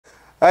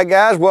Hi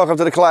guys, welcome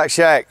to the Kallax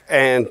Shack,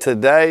 and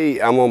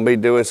today I'm going to be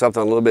doing something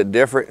a little bit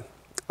different.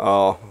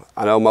 I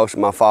know most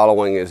of my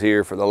following is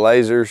here for the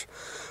lasers,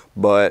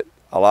 but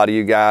a lot of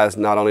you guys,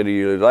 not only do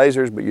you do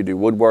lasers, but you do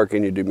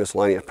woodworking, you do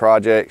miscellaneous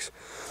projects,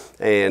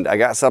 and I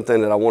got something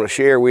that I want to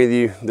share with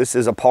you. This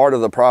is a part of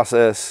the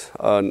process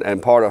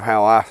and part of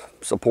how I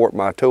support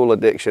my tool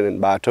addiction and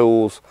buy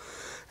tools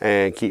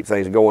and keep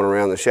things going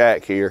around the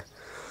shack here.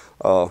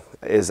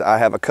 Is I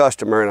have a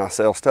customer and I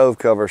sell stove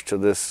covers to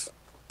this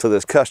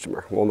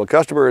customer. Well, the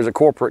customer is a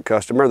corporate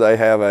customer. They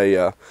have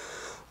a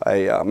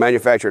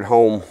manufactured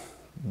home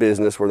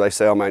business where they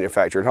sell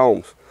manufactured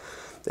homes.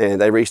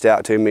 And they reached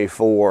out to me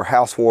for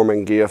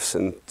housewarming gifts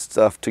and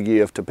stuff to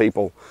give to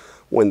people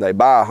when they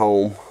buy a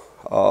home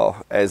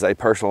as a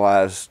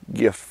personalized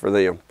gift for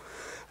them.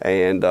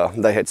 And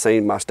they had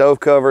seen my stove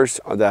covers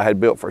that I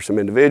had built for some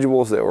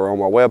individuals that were on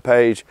my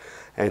webpage.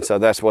 And so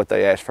that's what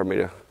they asked for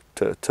me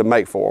to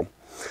make for them.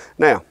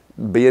 Now,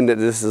 being that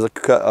this is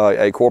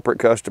a corporate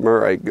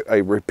customer,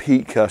 a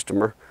repeat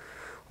customer,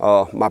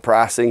 my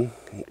pricing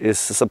is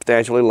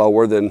substantially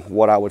lower than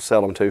what I would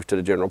sell them to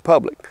the general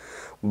public.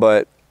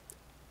 But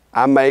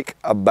I make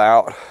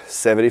about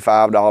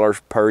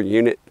 $75 per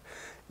unit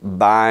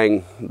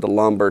buying the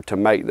lumber to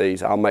make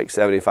these. I'll make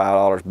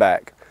 $75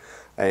 back.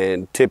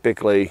 And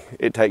typically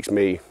it takes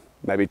me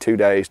maybe 2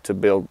 days to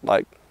build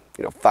 5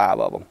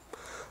 of them.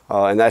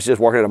 And that's just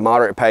working at a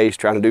moderate pace,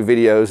 trying to do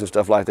videos and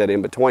stuff like that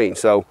in between.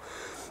 So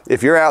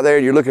if you're out there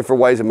and you're looking for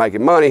ways of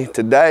making money,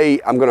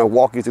 today I'm going to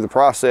walk you through the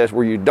process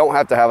where you don't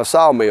have to have a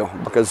sawmill,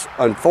 because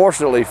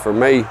unfortunately for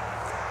me,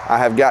 I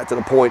have got to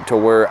the point to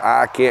where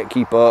I can't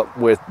keep up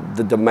with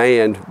the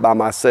demand by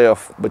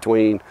myself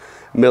between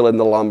milling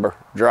the lumber,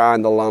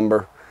 drying the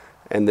lumber,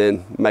 and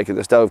then making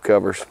the stove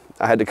covers.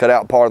 I had to cut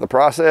out part of the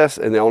process,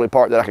 and the only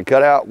part that I could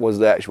cut out was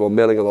the actual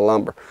milling of the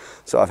lumber.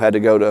 So I've had to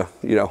go to,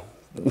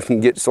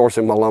 get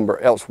sourcing my lumber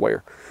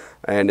elsewhere,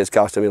 and it's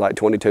costing me like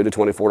 $22 to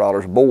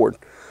 $24 a board.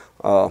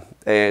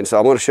 And so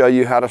I'm going to show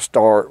you how to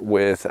start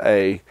with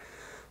a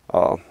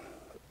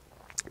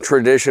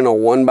traditional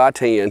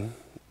 1x10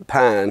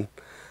 pine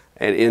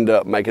and end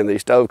up making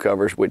these stove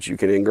covers, which you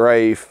can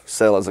engrave,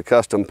 sell as a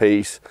custom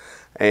piece.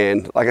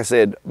 And like I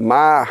said,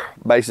 my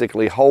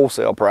basically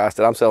wholesale price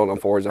that I'm selling them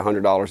for is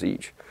 $100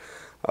 each.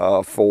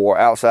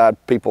 For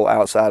people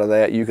outside of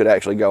that, you could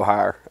actually go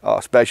higher.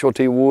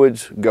 Specialty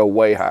woods go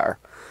way higher,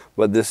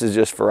 but this is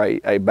just for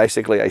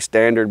basically a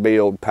standard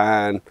build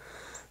pine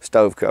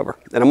stove cover.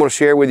 And I'm going to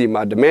share with you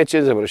my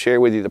dimensions. I'm going to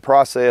share with you the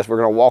process. We're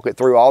going to walk it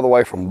through all the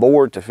way from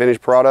board to finished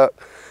product,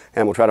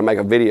 and we'll try to make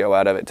a video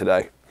out of it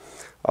today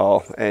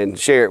and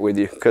share it with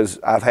you, because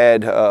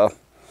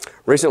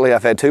recently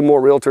I've had 2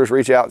 more realtors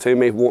reach out to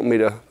me wanting me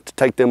to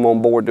take them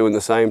on board doing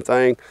the same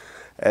thing,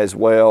 as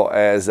well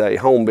as a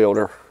home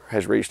builder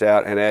has reached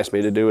out and asked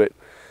me to do it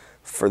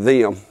for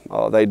them.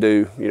 They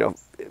do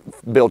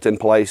built in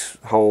place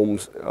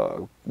homes,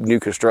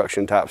 new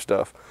construction type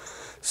stuff.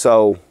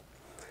 So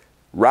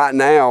right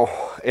now,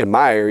 in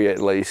my area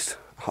at least,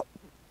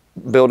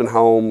 building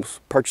homes,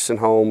 purchasing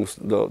homes,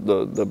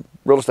 the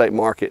real estate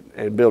market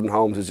and building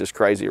homes is just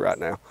crazy right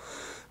now.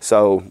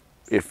 So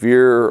if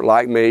you're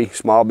like me,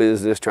 small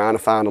business, trying to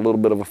find a little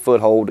bit of a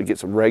foothold to get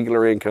some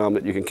regular income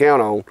that you can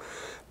count on,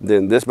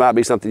 then this might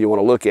be something you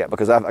want to look at.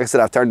 Because like I said,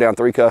 I've turned down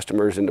 3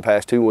 customers in the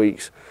past 2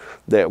 weeks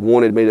that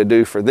wanted me to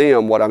do for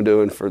them what I'm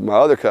doing for my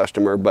other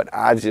customer, but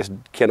I just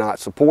cannot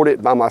support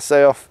it by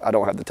myself. I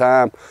don't have the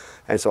time,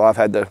 and so I've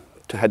had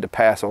to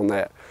pass on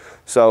that.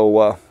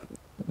 So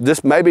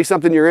this may be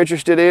something you're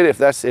interested in. If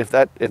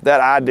that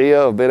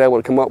idea of being able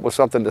to come up with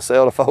something to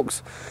sell to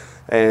folks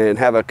and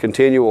have a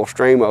continual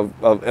stream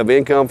of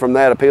income from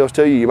that appeals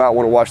to you, you might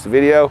want to watch the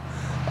video.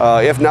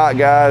 If not,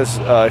 guys,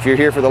 if you're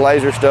here for the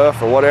laser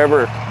stuff or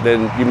whatever,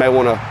 then you may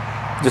want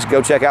to just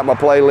go check out my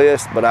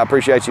playlist. But I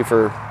appreciate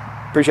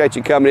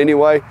you coming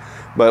anyway.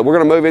 But we're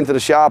going to move into the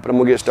shop and I'm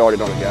going to get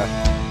started on it,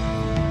 guys.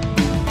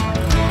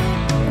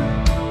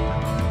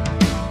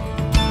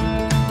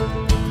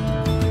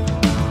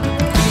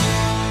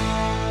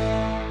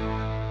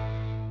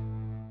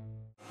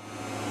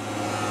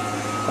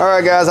 All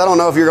right, guys, I don't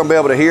know if you're going to be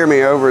able to hear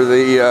me over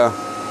the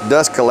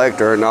dust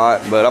collector or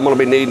not, but I'm going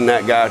to be needing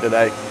that guy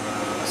today,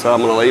 so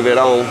I'm going to leave it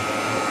on.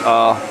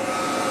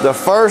 The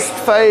first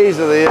phase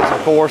of this,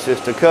 of course,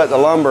 is to cut the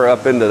lumber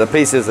up into the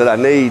pieces that I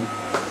need,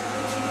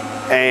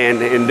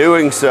 and in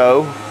doing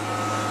so,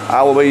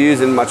 I will be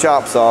using my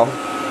chop saw.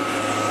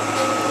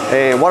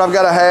 And what I've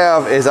got to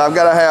have is I've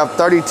got to have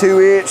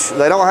 32-inch.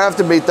 They don't have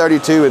to be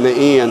 32 in the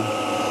end.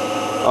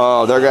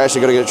 They're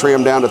actually going to get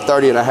trimmed down to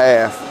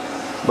 30.5.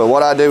 But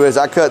what I do is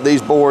I cut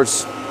these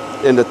boards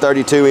into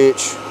 32-inch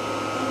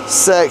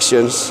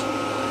sections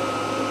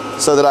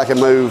so that I can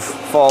move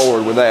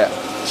forward with that.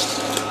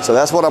 So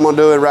that's what I'm going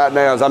to do right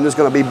now, is I'm just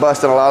going to be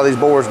busting a lot of these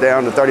boards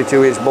down to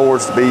 32-inch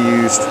boards to be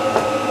used.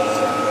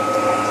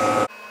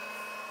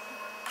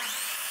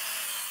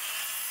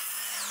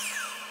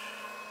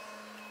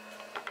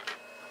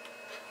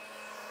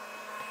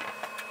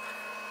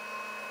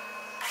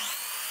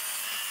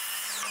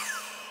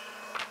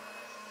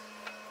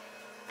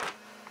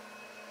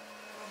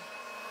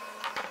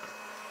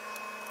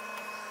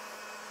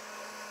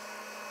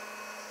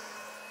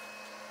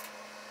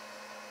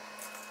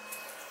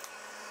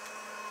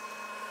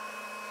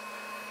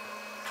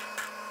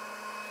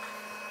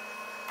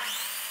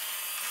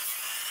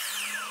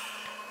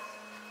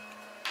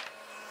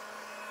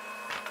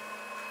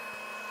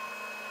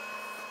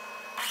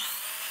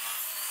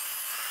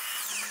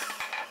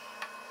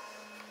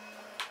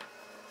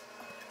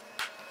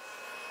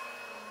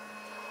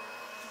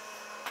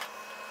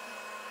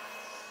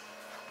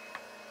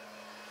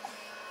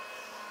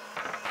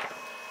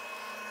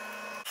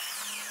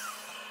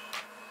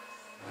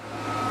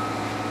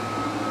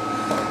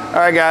 All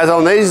right, guys,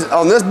 on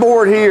this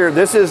board here,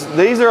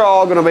 these are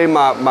all gonna be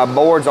my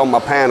boards on my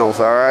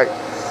panels, all right?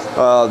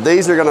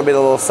 These are gonna be the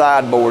little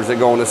side boards that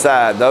go on the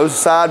side. Those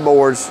side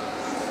boards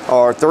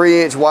are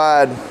 3-inch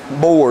wide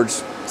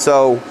boards.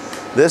 So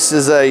this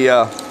is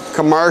a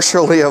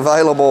commercially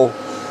available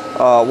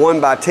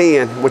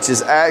 1x10, which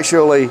is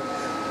actually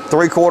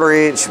 3/4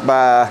 inch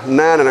by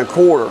 9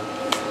 1/4.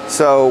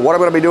 So what I'm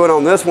gonna be doing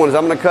on this one is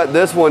I'm gonna cut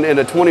this one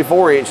into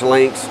 24-inch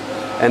lengths,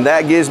 and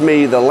that gives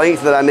me the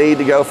length that I need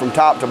to go from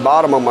top to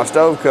bottom on my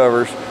stove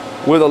covers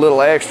with a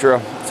little extra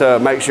to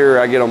make sure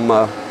I get them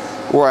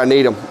where I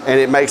need them. And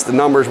it makes the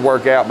numbers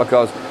work out,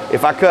 because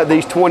if I cut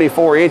these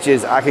 24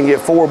 inches, I can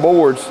get 4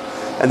 boards,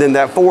 and then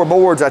that 4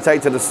 boards I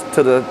take to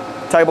the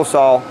table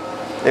saw,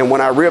 and when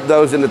I rip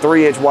those into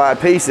 3-inch wide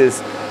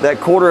pieces, that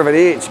 1/4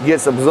 inch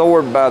gets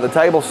absorbed by the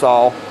table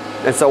saw,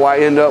 and so I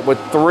end up with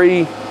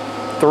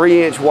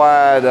 3-inch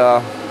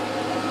wide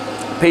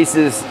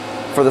pieces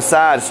for the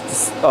side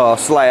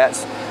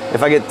slats.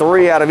 If I get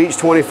 3 out of each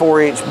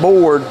 24-inch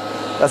board,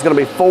 that's going to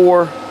be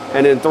 4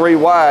 and then 3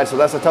 wide, so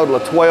that's a total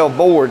of 12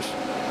 boards,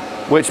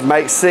 which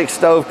makes 6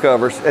 stove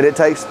covers, and it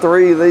takes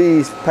 3 of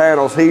these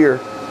panels here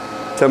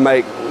to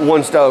make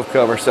 1 stove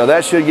cover. So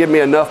that should give me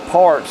enough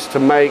parts to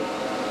make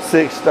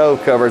 6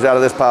 stove covers out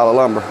of this pile of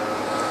lumber,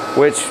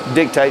 which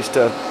dictates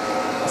to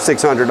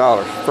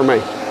 $600 for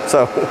me.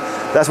 So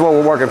that's what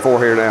we're working for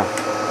here now.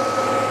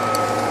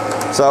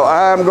 So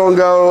I'm going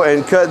to go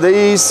and cut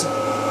these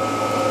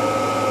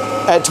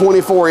at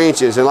 24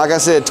 inches. And like I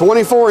said,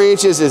 24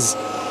 inches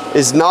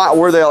is not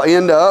where they'll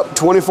end up.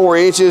 24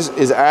 inches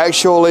is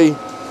actually,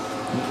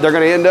 they're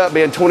going to end up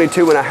being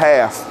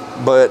 22.5.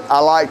 But I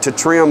like to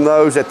trim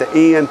those at the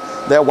end.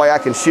 That way I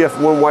can shift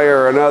one way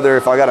or another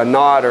if I got a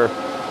knot or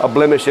a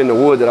blemish in the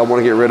wood that I want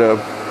to get rid of.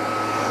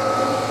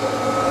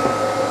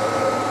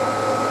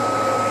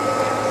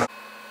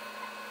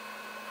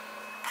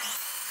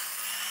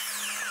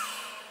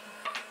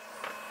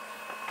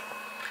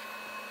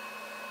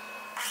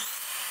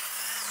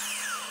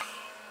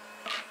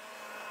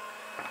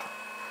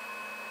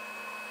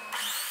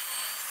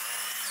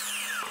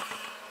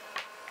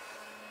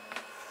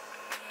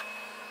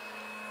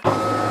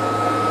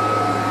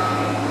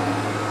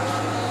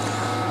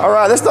 All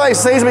right, this thing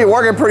seems to be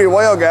working pretty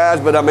well, guys,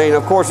 but I mean,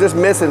 of course, it's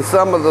missing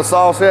some of the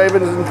saw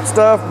shavings and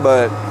stuff,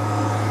 but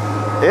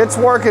it's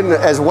working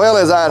as well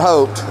as I'd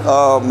hoped.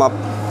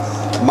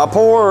 My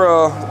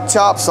poor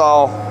chop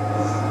saw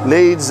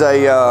needs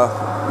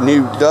a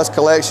new dust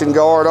collection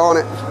guard on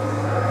it,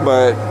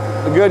 but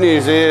the good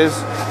news is,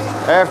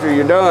 after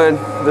you're done,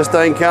 this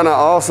thing kind of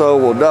also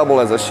will double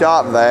as a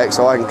shop vac,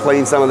 so I can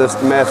clean some of this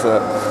mess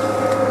up.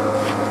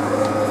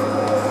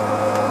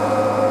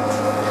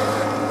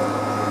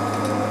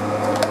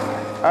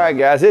 All right,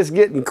 guys, it's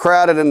getting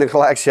crowded in the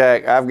Kallax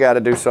Shack. I've got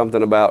to do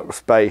something about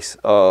space.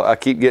 I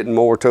keep getting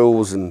more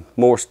tools and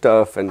more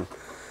stuff, and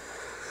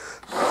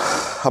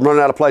I'm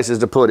running out of places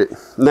to put it.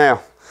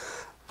 Now,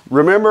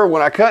 remember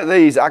when I cut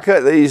these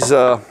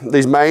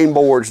main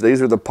boards.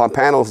 These are the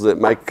panels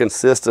that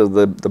consist of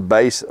the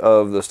base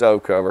of the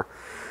stove cover.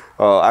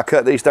 I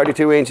cut these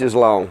 32 inches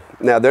long.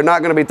 Now, they're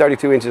not going to be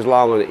 32 inches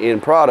long on the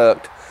end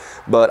product,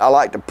 but I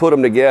like to put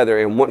them together,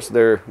 and once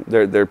they're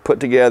put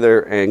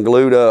together and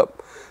glued up,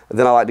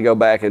 then I like to go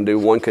back and do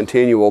one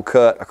continual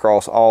cut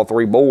across all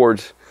 3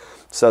 boards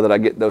so that I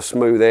get those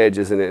smooth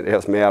edges, and it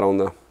helps me out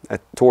on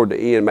toward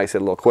the end, makes it a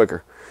little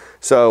quicker.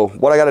 So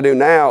what I got to do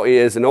now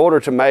is, in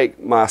order to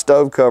make my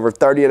stove cover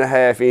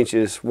 30.5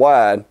 inches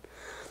wide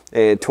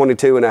and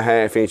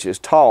 22.5 inches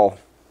tall,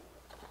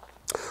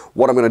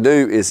 what I'm going to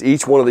do is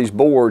each one of these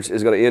boards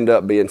is going to end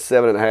up being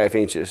 7.5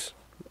 inches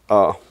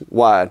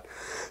wide.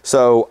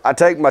 So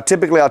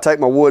typically I'll take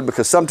my wood,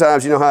 because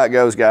sometimes, you know how it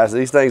goes, guys,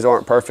 these things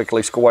aren't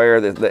perfectly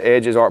square, the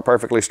edges aren't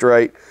perfectly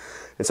straight.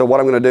 And so what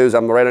I'm going to do is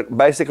I'm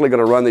basically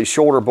going to run these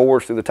shorter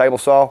boards through the table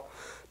saw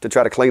to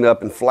try to clean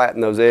up and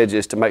flatten those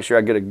edges to make sure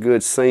I get a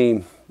good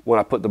seam when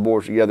I put the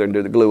boards together and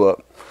do the glue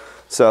up.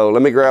 So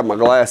let me grab my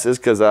glasses,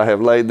 because I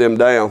have laid them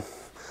down,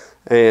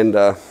 and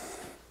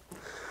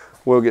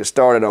we'll get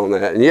started on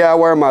that. And yeah, I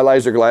wear my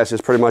laser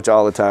glasses pretty much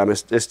all the time.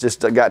 It's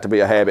just got to be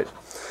a habit.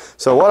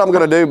 So what I'm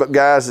going to do,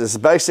 guys, is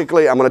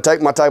basically I'm going to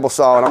take my table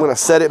saw and I'm going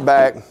to set it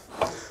back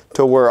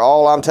to where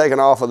all I'm taking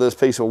off of this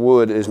piece of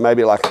wood is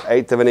maybe like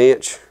 1/8 of an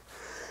inch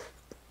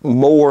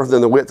more than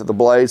the width of the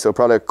blade, so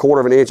probably 1/4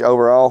 of an inch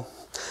overall.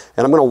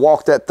 And I'm going to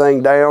walk that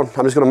thing down.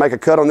 I'm just going to make a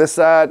cut on this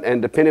side,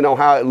 and depending on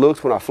how it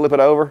looks when I flip it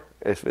over,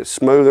 if it's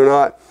smooth or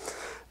not,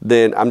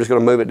 then I'm just going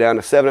to move it down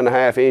to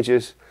 7.5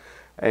 inches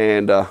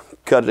and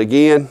cut it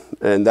again,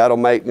 and that'll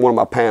make one of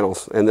my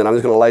panels. And then I'm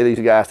just going to lay these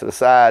guys to the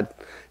side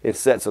in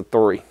sets of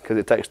 3, because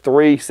it takes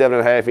 3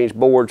 7.5 inch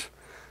boards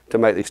to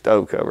make these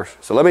stove covers.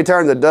 So let me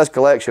turn the dust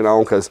collection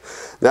on, because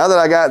now that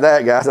I got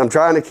that, guys, I'm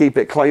trying to keep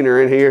it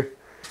cleaner in here.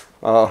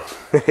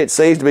 It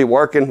seems to be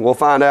working. We'll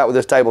find out with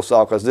this table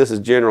saw, because this is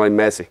generally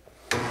messy.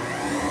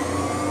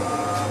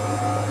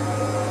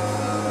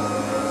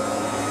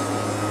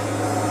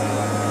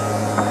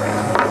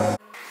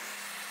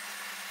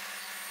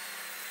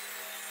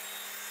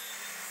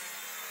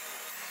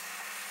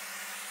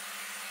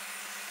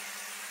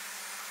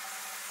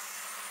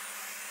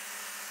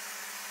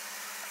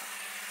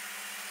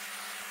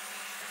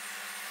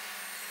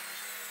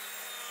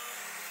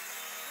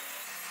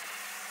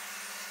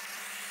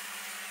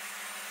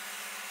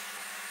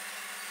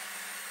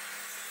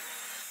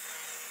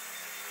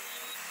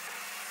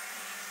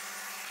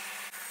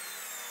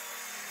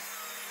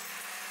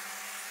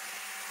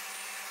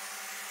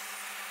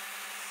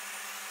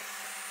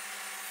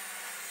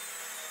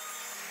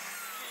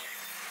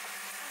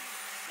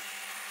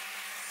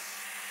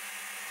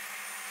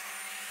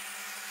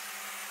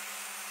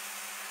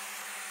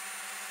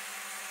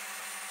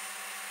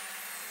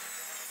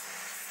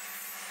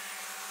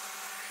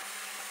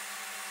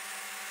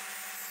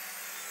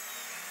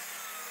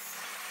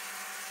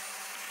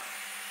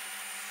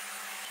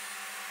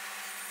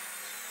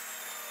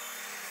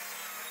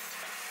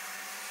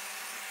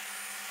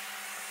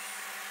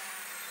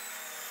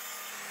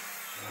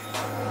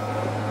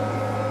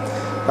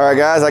 All right,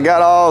 guys, I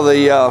got all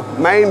the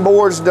main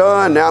boards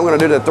done. Now I'm going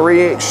to do the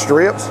 3-inch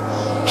strips.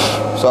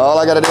 So all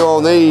I got to do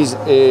on these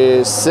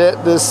is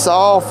set this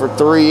saw for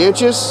 3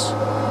 inches,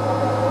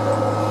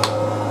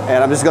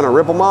 and I'm just going to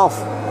rip them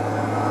off.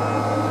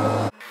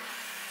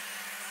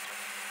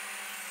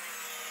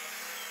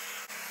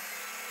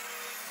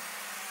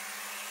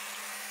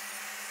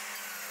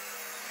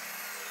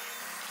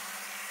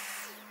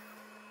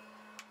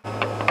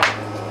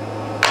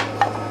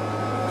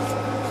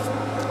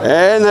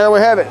 And there we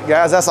have it,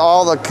 guys. That's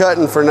all the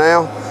cutting for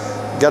now.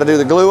 Got to do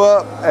the glue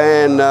up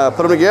and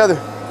put them together.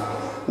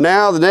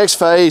 Now the next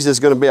phase is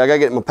going to be, I got to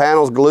get my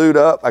panels glued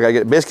up. I got to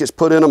get biscuits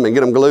put in them and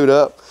get them glued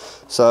up.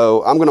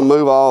 So I'm going to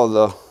move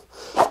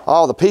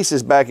all the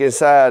pieces back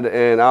inside,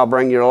 and I'll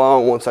bring you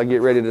along once I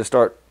get ready to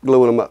start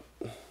gluing them up.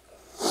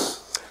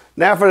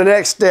 Now for the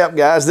next step,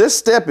 guys. This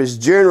step is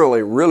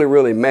generally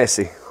really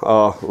messy.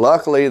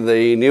 Luckily,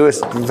 the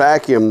newest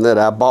vacuum that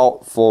I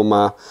bought for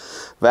my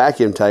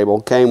vacuum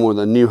table came with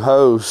a new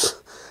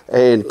hose,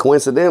 and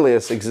coincidentally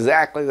it's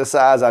exactly the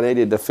size I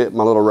needed to fit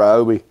my little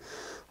Ryobi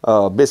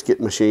biscuit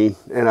machine,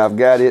 and I've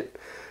got it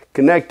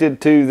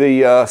connected to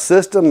the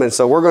system, and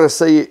so we're going to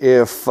see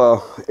if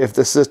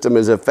the system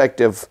is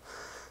effective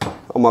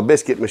on my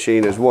biscuit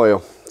machine as well.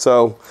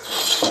 So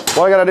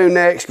what I got to do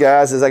next,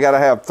 guys, is I got to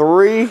have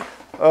 3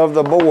 of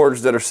the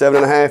boards that are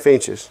 7.5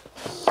 inches.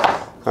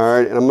 All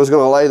right, and I'm just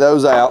going to lay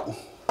those out.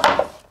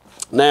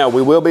 Now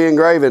we will be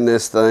engraving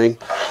this thing,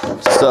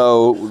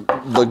 so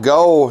the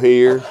goal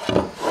here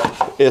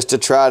is to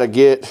try to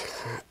get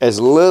as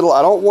little,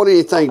 I don't want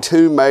anything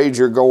too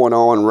major going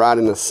on right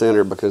in the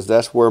center, because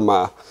that's where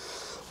my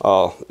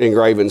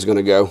engraving is going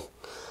to go.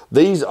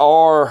 These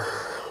are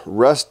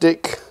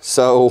rustic,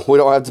 so we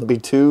don't have to be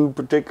too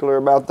particular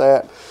about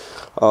that.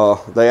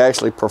 They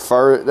actually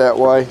prefer it that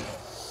way.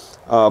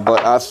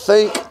 But I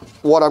think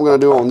what I'm going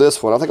to do on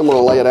this one, I think I'm going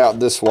to lay it out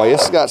this way.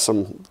 It's got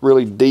some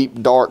really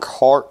deep, dark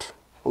heart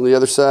on the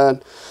other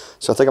side,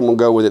 so I think I'm going to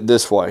go with it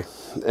this way.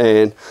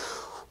 And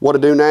what I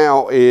do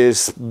now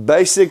is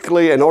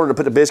basically, in order to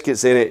put the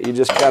biscuits in it, you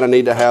just kind of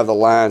need to have the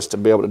lines to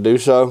be able to do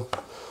so.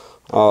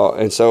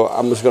 And so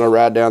I'm just going to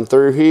ride down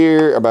through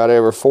here about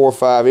every 4 or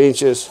 5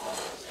 inches.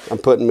 I'm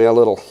putting me a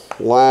little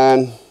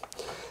line.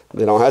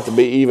 They don't have to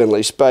be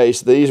evenly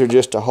spaced. These are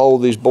just to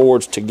hold these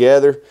boards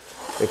together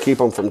and keep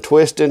them from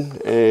twisting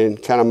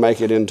and kind of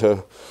make it into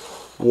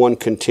one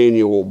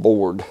continual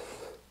board.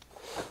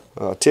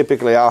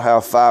 Typically I'll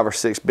have 5 or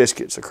 6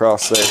 biscuits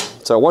across there.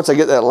 So once I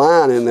get that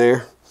line in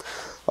there,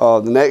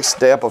 the next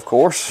step, of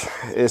course,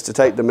 is to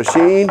take the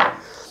machine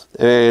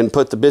and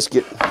put the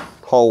biscuit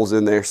holes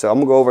in there. So I'm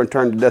gonna go over and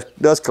turn the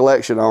dust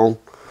collection on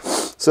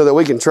so that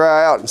we can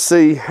try out and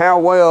see how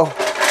well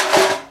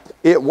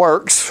it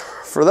works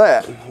for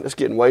that. It's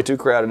getting way too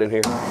crowded in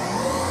here.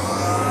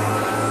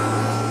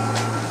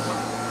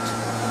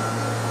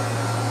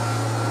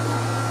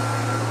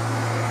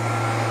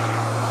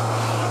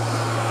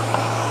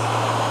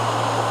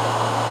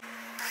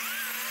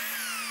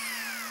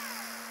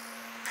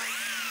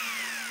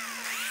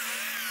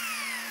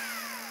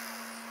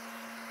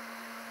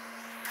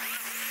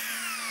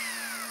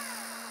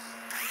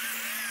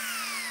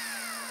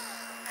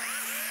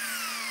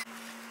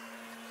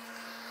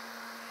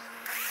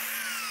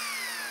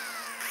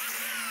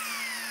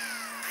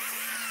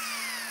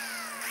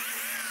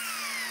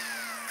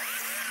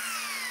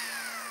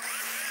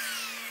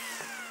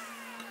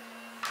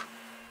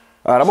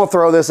 All right, I'm gonna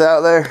throw this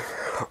out there.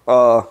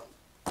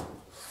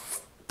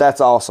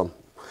 That's awesome.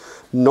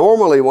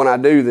 Normally when I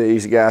do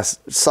these, guys,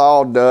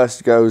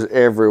 sawdust goes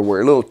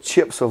everywhere. Little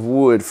chips of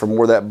wood from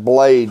where that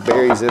blade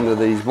buries into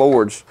these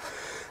boards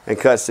and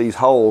cuts these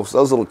holes.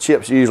 Those little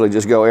chips usually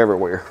just go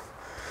everywhere.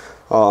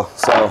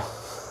 So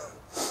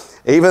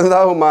even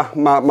though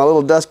my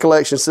little dust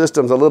collection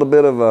system's a little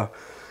bit of a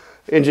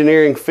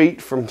engineering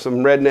feat from some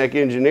redneck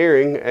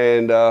engineering,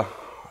 and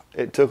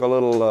it took a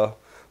little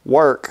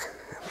work,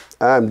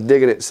 I'm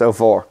digging it so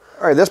far.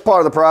 All right, this part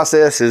of the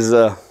process is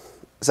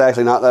it's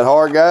actually not that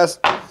hard, guys.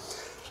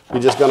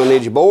 You're just gonna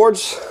need your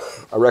boards.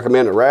 I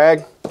recommend a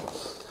rag,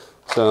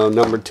 some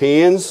number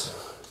 10s,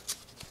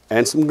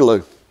 and some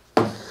glue.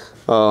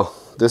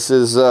 This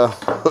is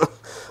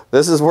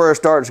this is where it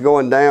starts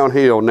going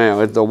downhill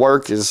now. The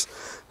work's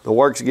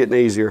getting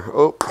easier.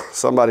 Oh,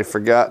 somebody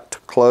forgot to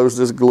close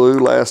this glue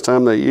last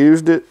time they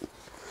used it.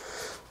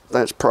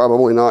 That's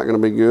probably not gonna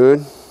be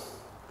good.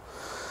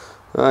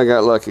 I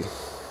got lucky.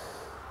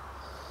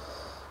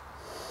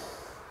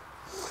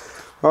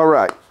 All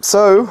right,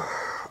 so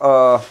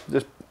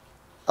just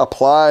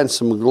applying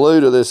some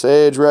glue to this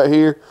edge right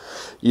here.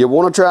 You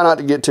want to try not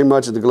to get too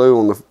much of the glue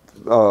on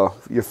the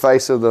your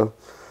face of the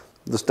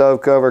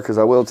stove cover, because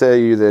I will tell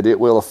you that it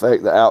will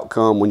affect the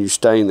outcome when you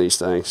stain these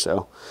things.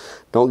 So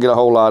don't get a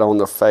whole lot on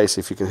the face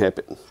if you can help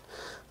it.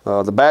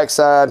 The back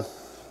side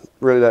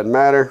really doesn't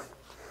matter.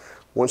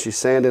 Once you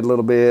sand it a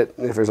little bit,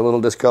 if there's a little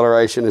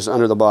discoloration, it's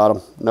under the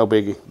bottom, no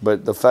biggie.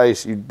 But the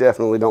face, you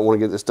definitely don't want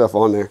to get this stuff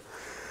on there.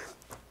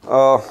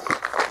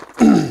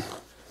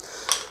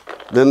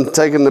 Then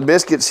taking the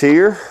biscuits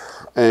here,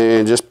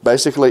 and just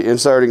basically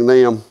inserting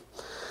them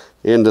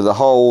into the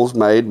holes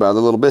made by the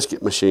little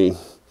biscuit machine.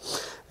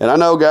 And I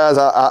know, guys,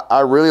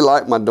 I really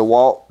like my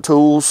DeWalt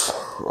tools,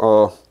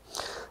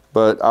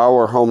 but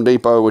our Home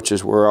Depot, which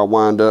is where I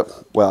wind up,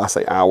 well, I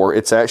say our,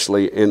 it's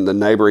actually in the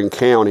neighboring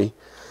county.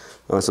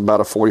 It's about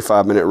a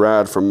 45-minute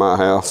ride from my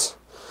house.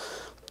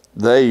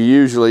 They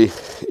usually,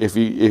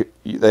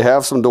 they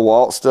have some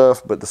DeWalt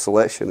stuff, but the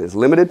selection is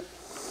limited.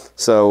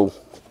 So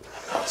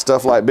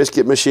stuff like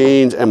biscuit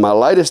machines, and my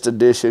latest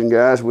addition,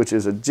 guys, which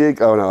is a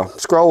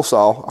scroll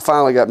saw. I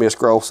finally got me a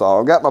scroll saw.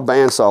 I've got my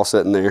bandsaw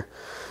sitting there,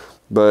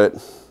 but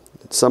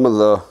some of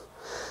the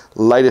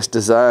latest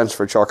designs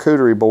for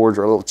charcuterie boards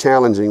are a little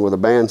challenging with a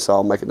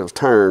bandsaw making those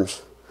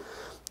turns,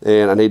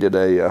 and I needed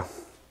a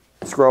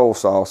scroll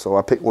saw, so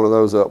I picked one of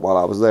those up while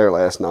I was there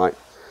last night,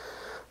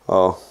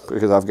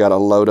 because I've got to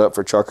load up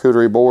for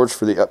charcuterie boards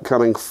for the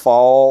upcoming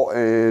fall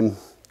and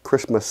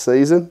Christmas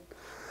season.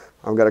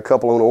 I've got a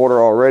couple on order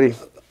already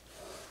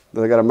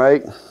that I got to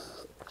make.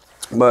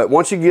 But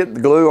once you get the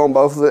glue on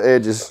both of the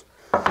edges,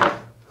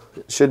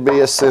 it should be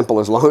as simple.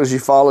 As long as you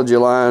followed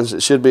your lines,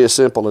 it should be as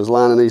simple as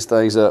lining these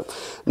things up.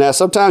 Now,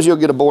 sometimes you'll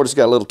get a board that's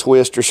got a little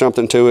twist or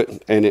something to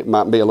it, and it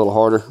might be a little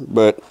harder,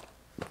 but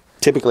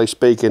typically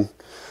speaking,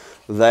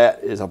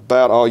 that is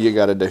about all you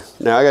got to do.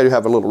 Now, I got to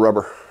have a little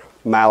rubber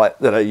mallet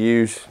that I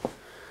use,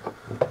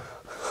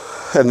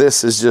 and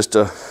this is just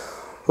a,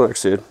 like I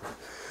said,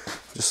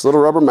 just a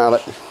little rubber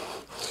mallet.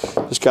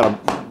 Just kind of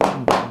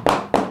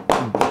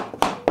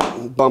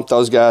bump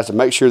those guys to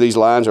make sure these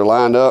lines are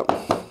lined up,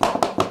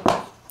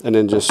 and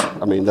then just,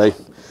 I mean,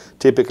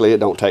 typically it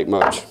don't take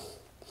much.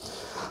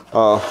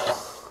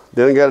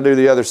 Then I got to do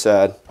the other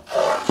side.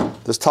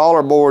 This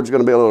taller board is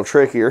going to be a little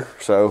trickier,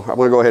 so I'm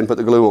going to go ahead and put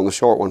the glue on the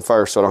short one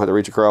first so I don't have to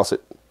reach across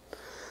it.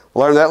 I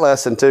learned that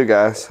lesson too,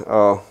 guys.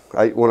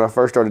 When I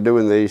first started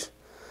doing these,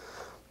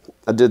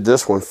 I did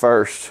this one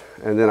first,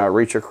 and then I would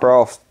reach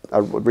across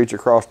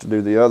to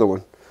do the other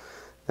one,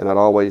 and I'd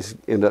always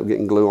end up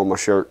getting glue on my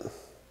shirt.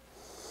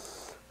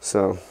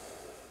 So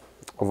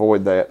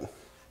avoid that.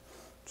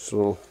 It's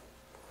a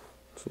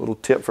little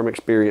tip from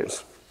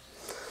experience.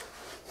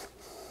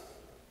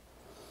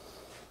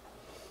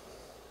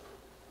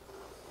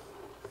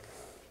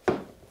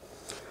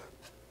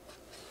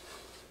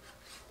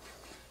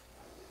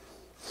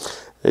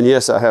 And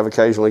yes, I have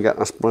occasionally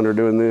gotten a splinter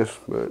doing this,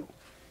 but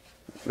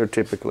they're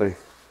typically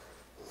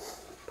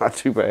not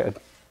too bad.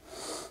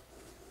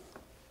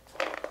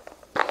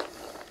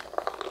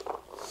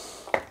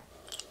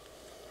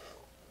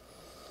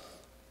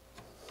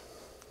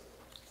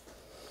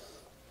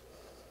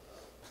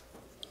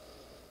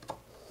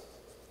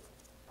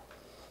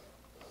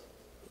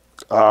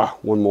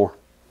 One more.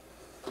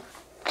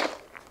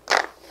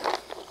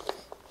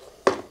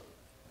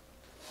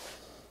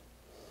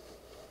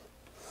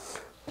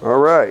 All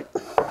right.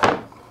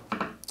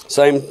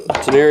 Same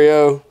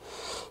scenario.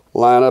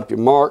 Line up your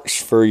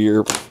marks for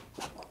your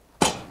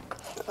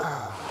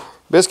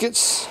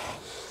biscuits.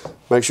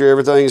 Make sure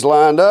everything's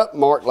lined up,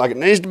 marked like it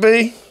needs to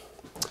be.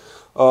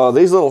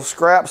 These little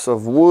scraps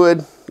of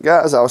wood,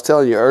 guys, I was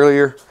telling you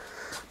earlier,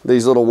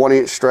 these little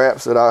 1-inch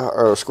scraps that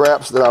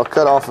I'll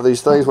cut off of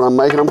these things when I'm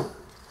making them.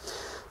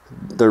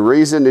 The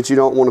reason that you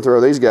don't want to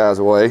throw these guys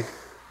away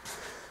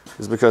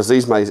is because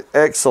these make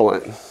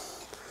excellent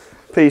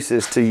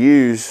pieces to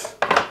use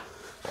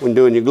when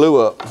doing your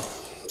glue up,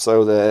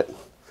 so that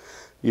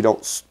you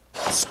don't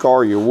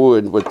scar your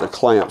wood with the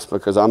clamps,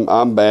 because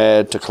I'm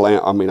bad to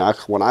clamp. I mean,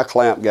 when I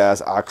clamp,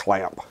 guys, I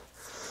clamp.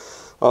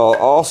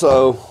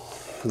 Also,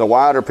 the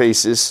wider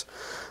pieces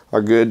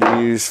are good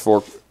to use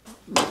for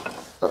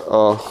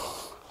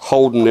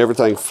holding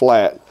everything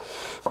flat,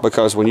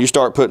 because when you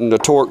start putting the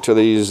torque to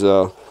these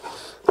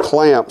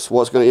clamps,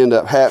 what's going to end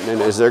up happening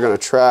is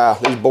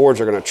these boards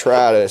are going to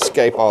try to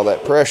escape all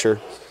that pressure,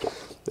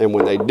 and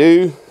when they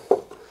do,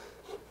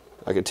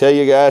 I can tell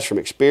you guys from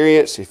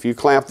experience, if you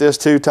clamp this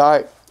too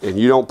tight and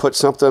you don't put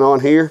something on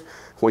here,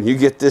 when you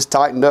get this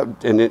tightened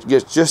up and it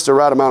gets just the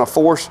right amount of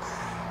force,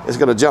 it's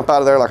going to jump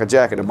out of there like a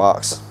jack in the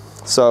box.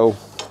 So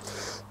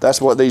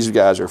that's what these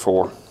guys are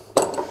for.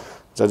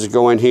 So I just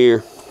go in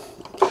here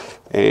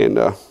and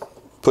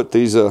put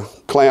these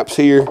clamps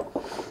here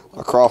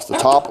across the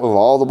top of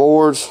all the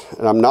boards,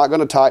 and I'm not going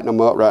to tighten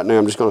them up right now.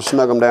 I'm just going to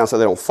snug them down so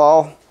they don't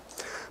fall,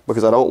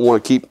 because I don't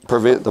want to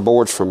prevent the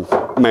boards from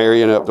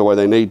marrying up the way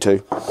they need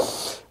to.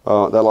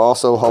 That'll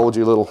also hold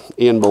your little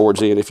end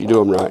boards in if you do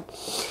them right.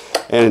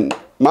 And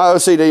my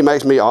OCD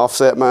makes me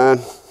offset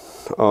mine.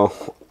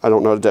 I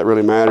don't know that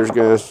really matters,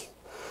 guys,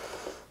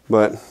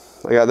 but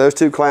I got those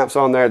two clamps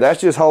on there.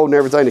 That's just holding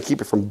everything to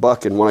keep it from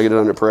bucking when I get it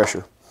under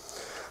pressure.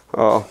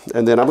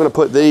 And then I'm going to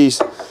put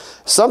these.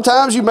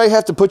 Sometimes you may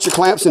have to put your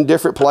clamps in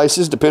different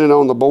places depending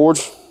on the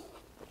boards.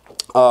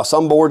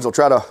 Some boards will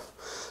try to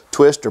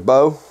twist or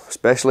bow,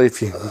 especially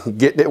if you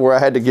get it where I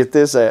had to get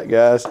this at,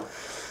 guys.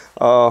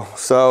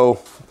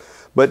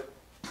 But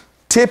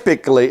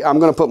typically I'm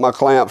going to put my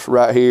clamps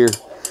right here,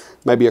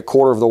 maybe a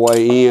quarter of the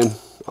way in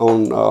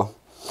on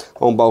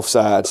both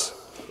sides,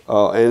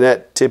 and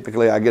that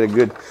typically I get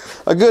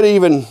a good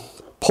even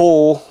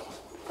pull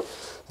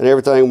and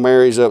everything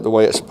marries up the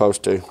way it's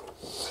supposed to.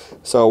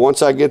 So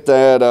once I get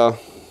that,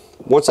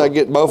 once I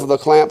get both of the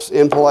clamps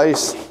in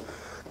place,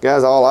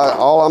 guys,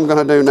 all I'm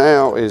gonna do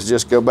now is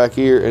just go back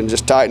here and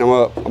just tighten them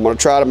up. I'm gonna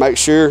try to make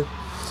sure,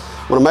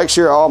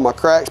 all my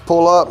cracks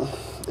pull up,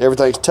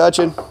 everything's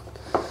touching,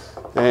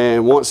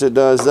 and once it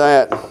does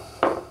that,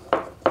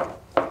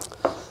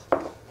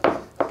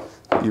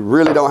 you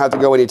really don't have to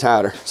go any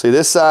tighter. See,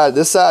 this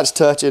side's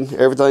touching,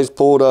 everything's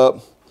pulled up.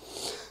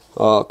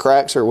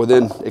 Cracks are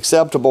within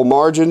acceptable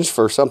margins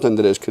for something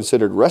that is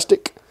considered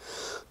rustic.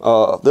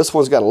 This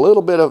one's got a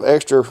little bit of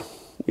extra,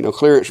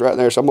 clearance right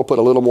there, so I'm gonna put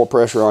a little more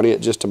pressure on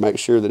it just to make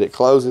sure that it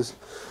closes.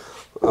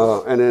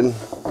 And then,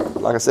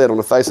 like I said, on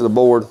the face of the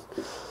board,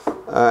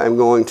 I'm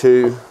going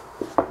to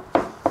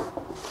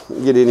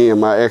get any of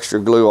my extra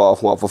glue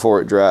off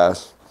before it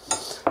dries.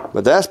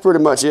 But that's pretty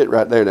much it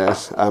right there,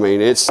 guys. I mean,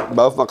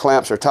 both my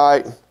clamps are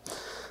tight.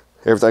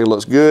 Everything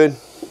looks good.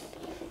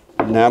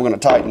 Now I'm gonna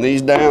tighten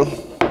these down.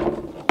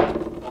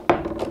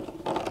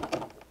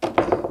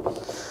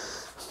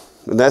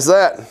 And that's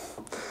that.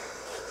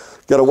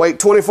 Gotta wait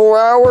 24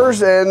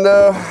 hours and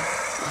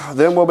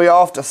then we'll be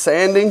off to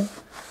sanding.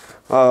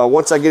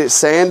 Once I get it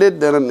sanded,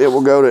 then it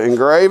will go to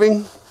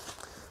engraving.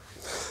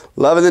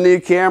 Loving the new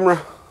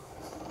camera.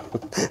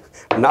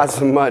 Not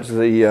so much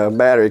the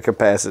battery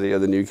capacity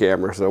of the new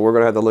camera, so we're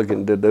gonna have to look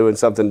into doing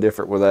something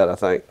different with that, I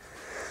think.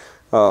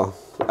 I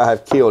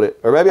have killed it.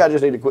 Or maybe I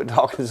just need to quit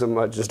talking so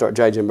much and start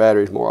changing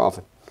batteries more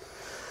often.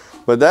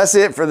 But that's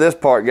it for this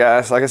part,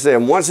 guys. Like I said,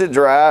 once it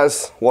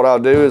dries, what I'll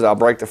do is I'll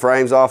break the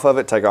frames off of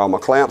it, take all my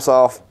clamps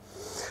off.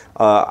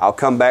 I'll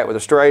come back with a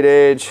straight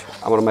edge.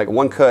 I'm gonna make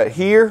one cut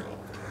here,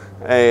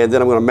 and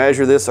then I'm gonna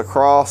measure this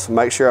across,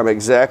 make sure I'm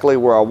exactly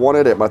where I want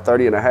it at my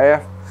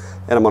 30.5,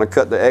 and I'm gonna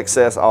cut the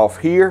excess off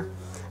here,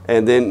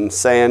 and then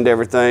sand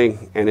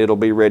everything, and it'll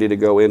be ready to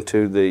go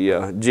into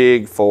the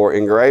jig for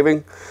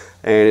engraving,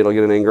 and it'll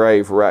get an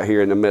engraved right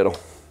here in the middle.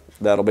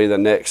 That'll be the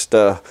next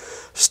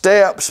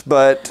steps,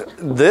 but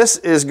this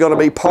is going to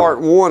be part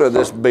one of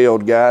this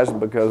build, guys,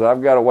 because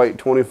I've got to wait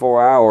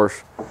 24 hours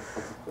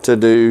to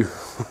do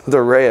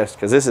the rest,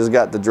 because this has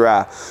got to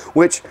dry,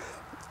 which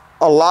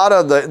a lot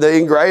of the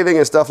engraving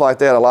and stuff like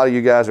that, a lot of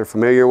you guys are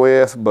familiar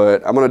with,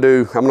 but I'm going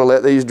to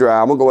let these dry.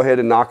 I'm going to go ahead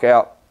and knock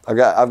out, I've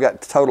got a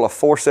total of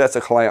 4 sets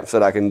of clamps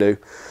that I can do.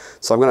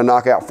 So I'm going to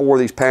knock out 4 of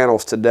these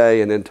panels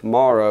today, and then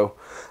tomorrow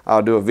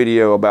I'll do a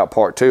video about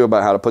part 2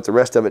 about how to put the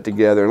rest of it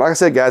together. And like I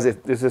said, guys,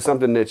 if this is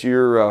something that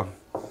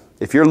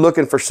if you're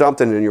looking for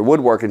something in your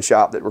woodworking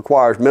shop that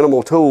requires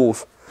minimal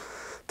tools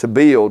to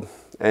build,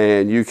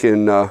 and you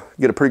can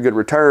get a pretty good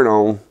return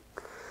on,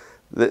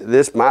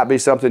 this might be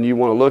something you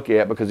want to look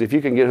at, because if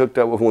you can get hooked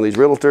up with one of these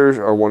realtors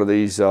or one of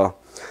these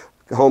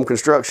home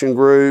construction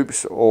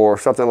groups or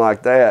something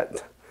like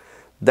that,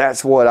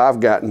 that's what I've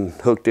gotten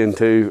hooked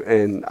into,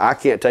 and I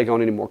can't take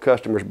on any more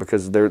customers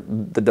because the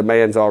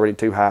demand's already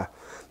too high.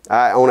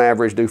 I, on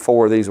average, do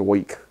 4 of these a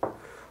week,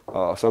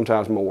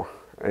 sometimes more,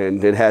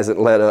 and it hasn't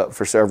let up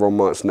for several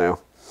months now.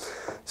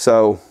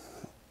 So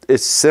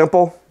it's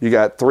simple. You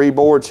got 3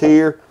 boards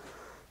here,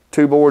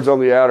 2 boards on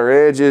the outer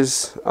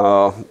edges.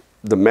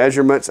 The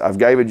measurements, I've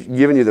given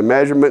you the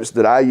measurements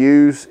that I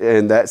use,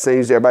 and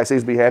everybody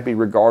seems to be happy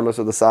regardless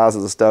of the size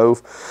of the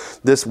stove.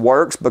 This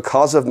works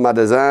because of my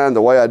design,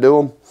 the way I do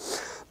them.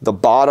 The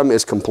bottom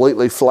is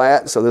completely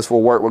flat, so this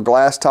will work with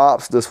glass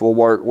tops. This will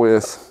work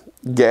with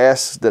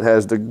gas that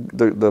has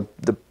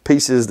the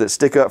pieces that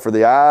stick up for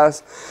the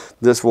eyes.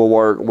 This will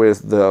work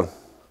with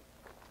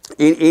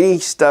any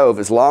stove,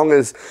 as long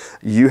as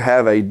you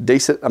have a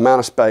decent amount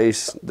of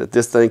space that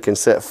this thing can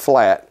set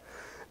flat,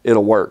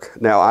 it'll work.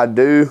 Now I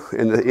do,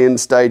 in the end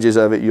stages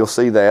of it, you'll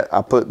see that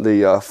I put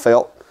the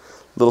felt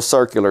little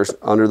circulars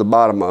under the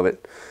bottom of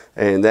it,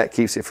 and that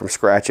keeps it from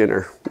scratching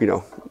or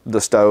the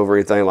stove or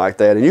anything like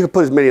that. And you can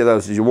put as many of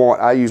those as you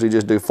want. I usually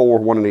just do 4,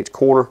 1 in each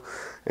corner,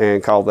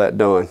 and call that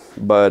done.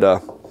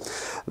 But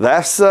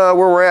that's where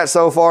we're at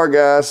so far,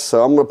 guys.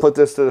 So I'm gonna put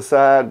this to the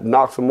side,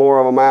 knock some more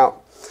of them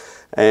out,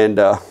 and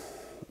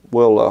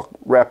we'll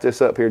wrap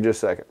this up here in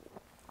just a second.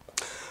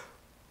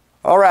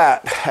 All right,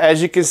 as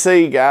you can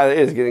see, guys, it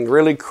is getting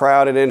really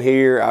crowded in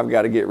here. I've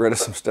got to get rid of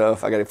some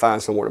stuff. I got to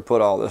find somewhere to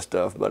put all this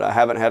stuff, but I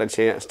haven't had a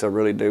chance to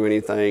really do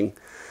anything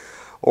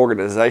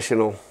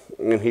organizational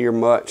in here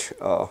much.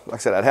 Like I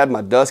said, I've had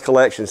my dust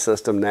collection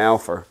system now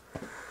for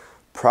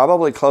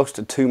probably close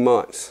to 2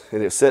 months,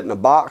 and it's sitting in a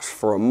box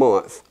for a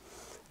month.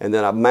 And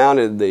then I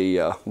mounted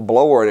the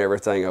blower and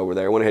everything over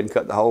there. Went ahead and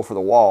cut the hole for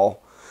the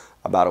wall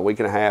about a week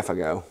and a half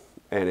ago.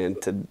 And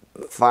then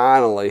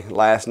finally,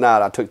 last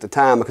night, I took the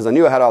time, because I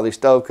knew I had all these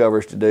stove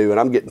covers to do, and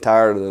I'm getting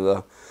tired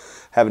of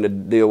having to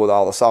deal with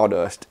all the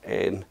sawdust.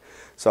 And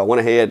so I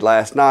went ahead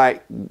last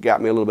night,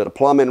 got me a little bit of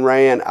plumbing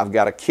ran. I've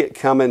got a kit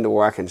coming to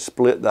where I can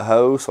split the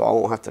hose, so I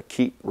won't have to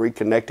keep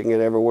reconnecting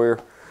it everywhere.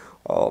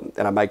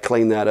 And I may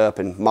clean that up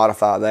and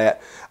modify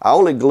that. I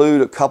only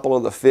glued a couple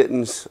of the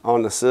fittings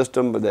on the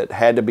system, but that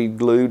had to be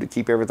glued to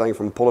keep everything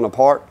from pulling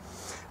apart.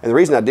 And the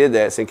reason I did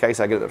that is in case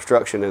I get an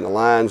obstruction in the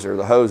lines or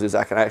the hoses,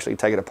 I can actually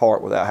take it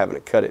apart without having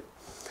to cut it.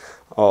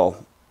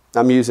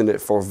 I'm using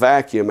it for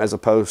vacuum as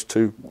opposed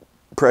to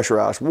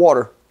pressurized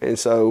water. And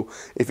so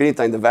if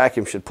anything, the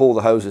vacuum should pull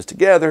the hoses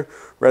together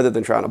rather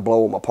than trying to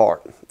blow them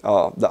apart.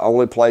 The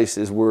only place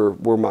is where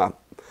my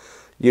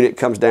unit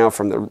comes down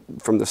from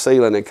the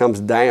ceiling and comes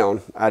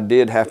down. I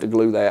did have to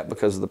glue that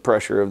because of the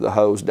pressure of the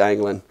hose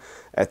dangling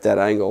at that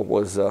angle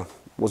was going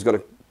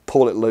to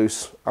pull it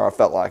loose, or I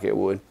felt like it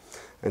would.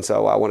 And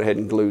so I went ahead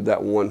and glued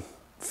that one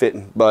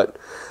fitting. But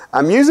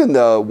I'm using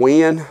the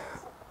Win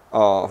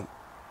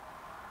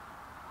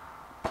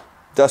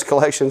dust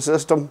collection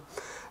system,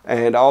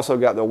 and also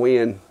got the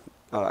Win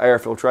air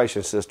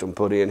filtration system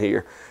put in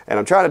here. And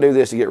I'm trying to do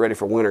this to get ready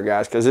for winter,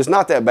 guys, because it's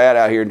not that bad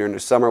out here during the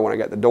summer when I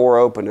got the door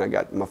open and I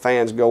got my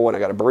fans going, I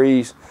got a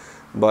breeze.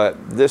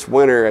 But this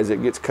winter, as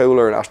it gets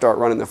cooler and I start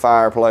running the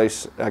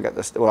fireplace, I got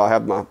this, well, I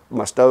have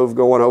my stove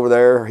going over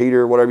there,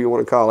 heater, whatever you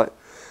want to call it,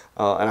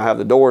 and I have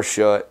the doors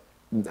shut.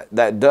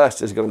 That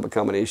dust is going to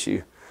become an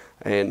issue.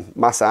 And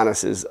my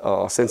sinuses,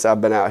 since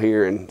I've been out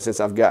here and since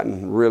I've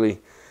gotten really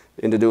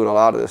into doing a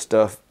lot of this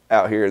stuff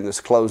out here in this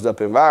closed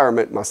up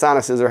environment, my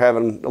sinuses are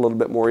having a little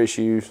bit more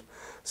issues.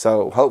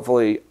 So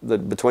hopefully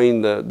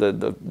between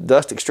the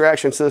dust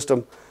extraction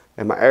system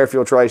and my air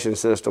filtration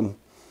system,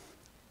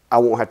 I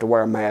won't have to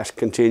wear a mask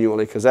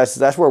continually, because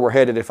that's where we're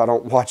headed if I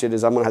don't watch it,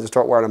 is I'm going to have to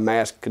start wearing a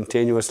mask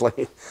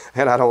continuously.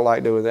 And I don't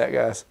like doing that,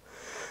 guys.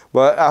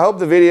 But I hope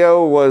the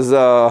video was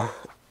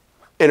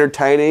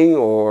entertaining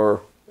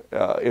or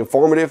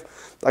informative.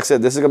 Like I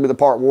said, this is going to be the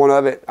part 1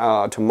 of it.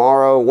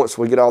 Tomorrow, once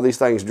we get all these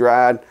things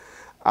dried,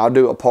 I'll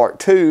do a part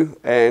 2.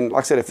 And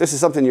like I said, if this is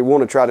something you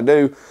want to try to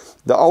do,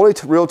 the only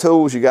real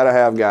tools you got to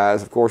have,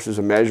 guys, of course, is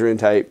a measuring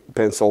tape,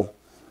 pencil.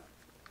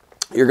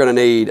 You're going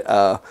to need,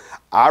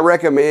 I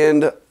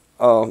recommend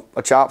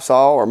a chop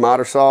saw or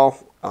miter saw.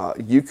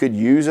 You could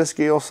use a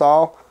skill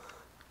saw.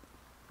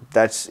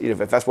 That's, if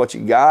that's what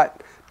you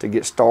got to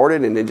get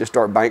started, and then just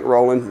start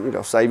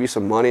bankrolling, save you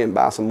some money and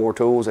buy some more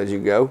tools as you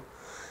go.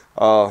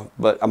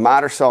 But a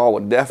miter saw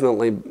would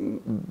definitely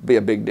be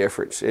a big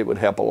difference. It would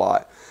help a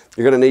lot.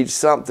 You're going to need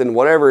something,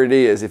 whatever it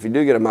is. If you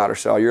do get a miter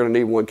saw, you're going to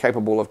need one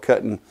capable of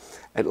cutting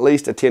at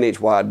least a 10-inch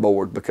wide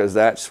board, because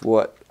that's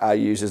what I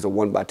use as the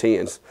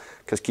 1x10s.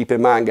 Because keep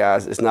in mind,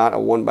 guys, it's not a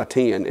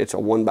 1x10, it's a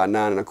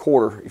 1x9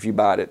 1/4 if you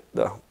buy it at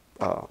the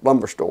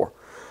lumber store.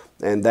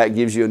 And that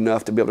gives you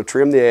enough to be able to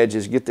trim the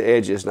edges, get the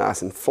edges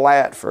nice and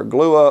flat for a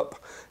glue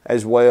up,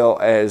 as well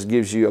as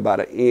gives you about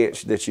 1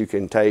 inch that you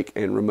can take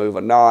and remove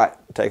a knot,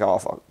 take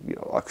off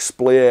a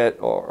split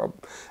or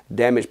a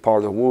damaged part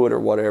of the wood or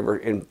whatever,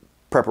 in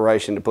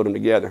preparation to put them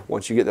together.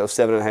 Once you get those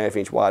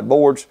 7.5-inch wide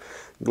boards,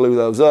 glue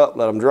those up,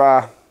 let them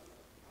dry,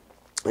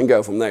 and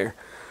go from there.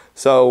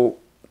 So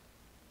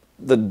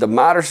the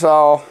miter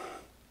saw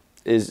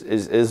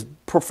is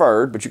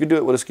preferred, but you could do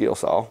it with a skill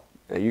saw.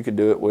 And you could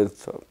do it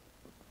with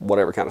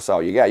whatever kind of saw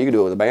you got. You could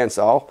do it with a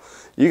bandsaw.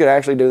 You could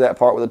actually do that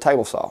part with a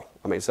table saw.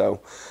 I mean, so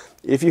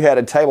if you had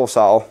a table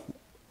saw,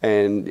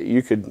 and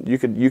you could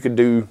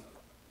do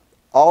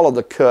all of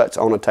the cuts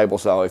on a table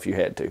saw if you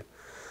had to.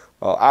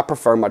 I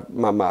prefer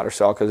my miter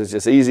saw because it's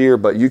just easier,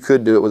 but you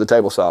could do it with a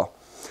table saw.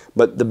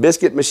 But the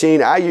biscuit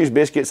machine, I use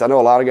biscuits. I know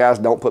a lot of guys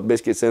don't put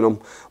biscuits in them,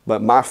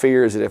 but my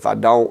fear is that if I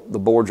don't, the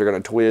boards are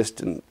going to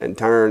twist and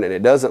turn, and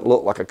it doesn't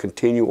look like a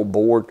continual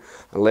board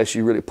unless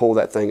you really pull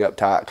that thing up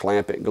tight,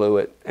 clamp it, glue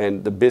it.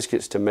 And the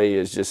biscuits, to me,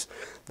 is just,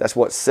 that's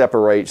what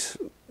separates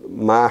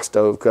my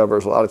stove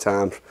covers a lot of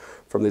times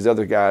from these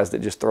other guys that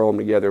just throw them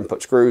together and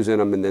put screws in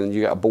them, and then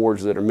you got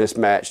boards that are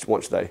mismatched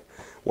once they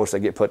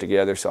get put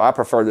together. So I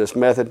prefer this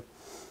method.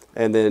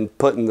 And then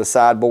putting the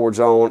sideboards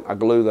on, I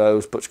glue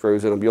those, put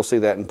screws in them. You'll see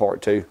that in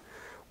part 2.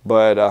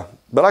 But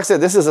like I said,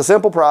 this is a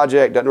simple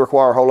project, doesn't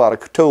require a whole lot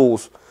of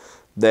tools,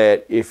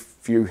 that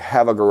if you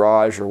have a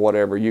garage or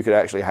whatever, you could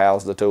actually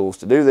house the tools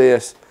to do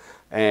this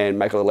and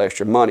make a little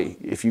extra money.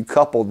 If you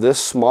couple this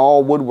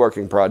small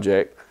woodworking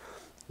project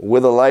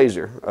with a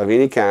laser of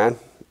any kind,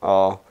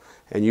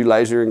 and you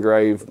laser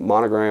engrave,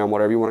 monogram,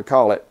 whatever you want to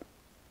call it,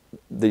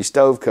 these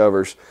stove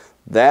covers,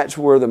 that's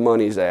where the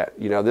money's at.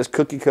 This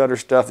cookie cutter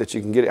stuff that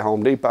you can get at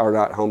Home Depot, or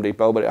not Home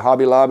Depot, but at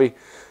Hobby Lobby,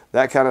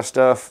 that kind of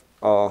stuff,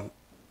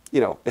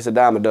 it's a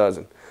dime a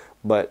dozen.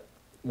 But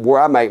where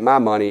I make my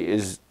money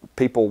is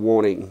people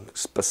wanting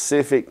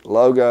specific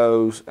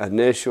logos,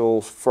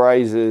 initials,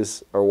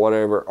 phrases, or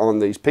whatever on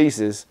these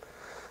pieces.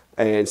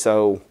 And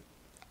so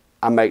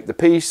I make the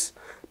piece,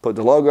 put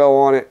the logo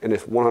on it, and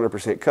it's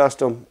 100%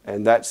 custom.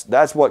 And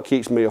that's what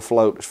keeps me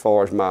afloat as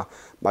far as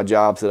my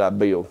jobs that I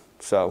build.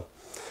 So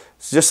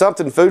it's just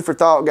something, food for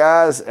thought,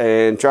 guys,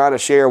 and trying to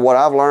share what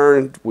I've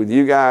learned with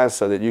you guys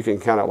so that you can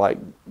kind of like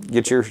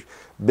get your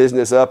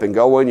business up and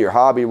going, your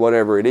hobby,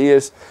 whatever it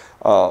is.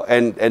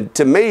 And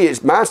to me,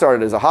 mine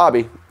started as a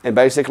hobby, and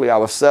basically I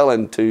was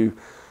selling to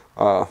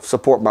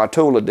support my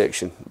tool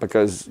addiction,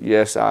 because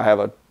yes, I have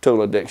a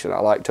tool addiction. I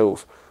like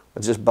tools.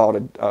 I just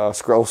bought a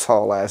scroll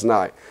saw last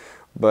night,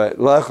 but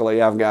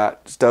luckily I've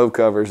got stove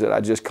covers that I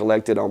just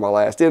collected on my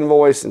last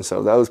invoice, and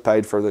so those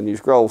paid for the new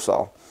scroll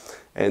saw.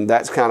 And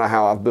that's kind of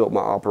how I've built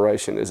my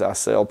operation, is I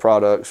sell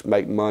products,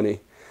 make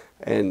money,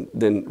 and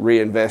then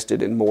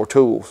reinvested in more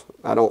tools.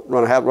 I don't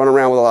run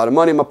around with a lot of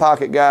money in my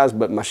pocket, guys,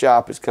 but my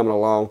shop is coming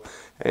along,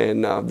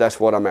 and that's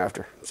what I'm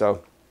after.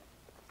 So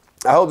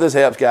I hope this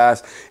helps,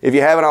 guys. If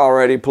you haven't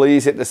already,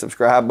 please hit the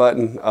subscribe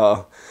button.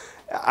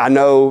 I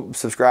know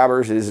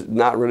subscribers is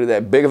not really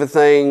that big of a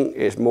thing.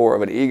 It's more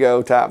of an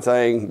ego type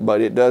thing,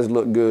 but it does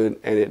look good,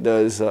 and it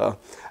does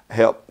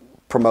help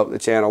promote the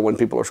channel when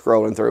people are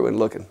scrolling through and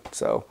looking.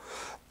 So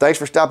thanks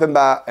for stopping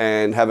by,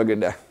 and have a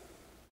good day.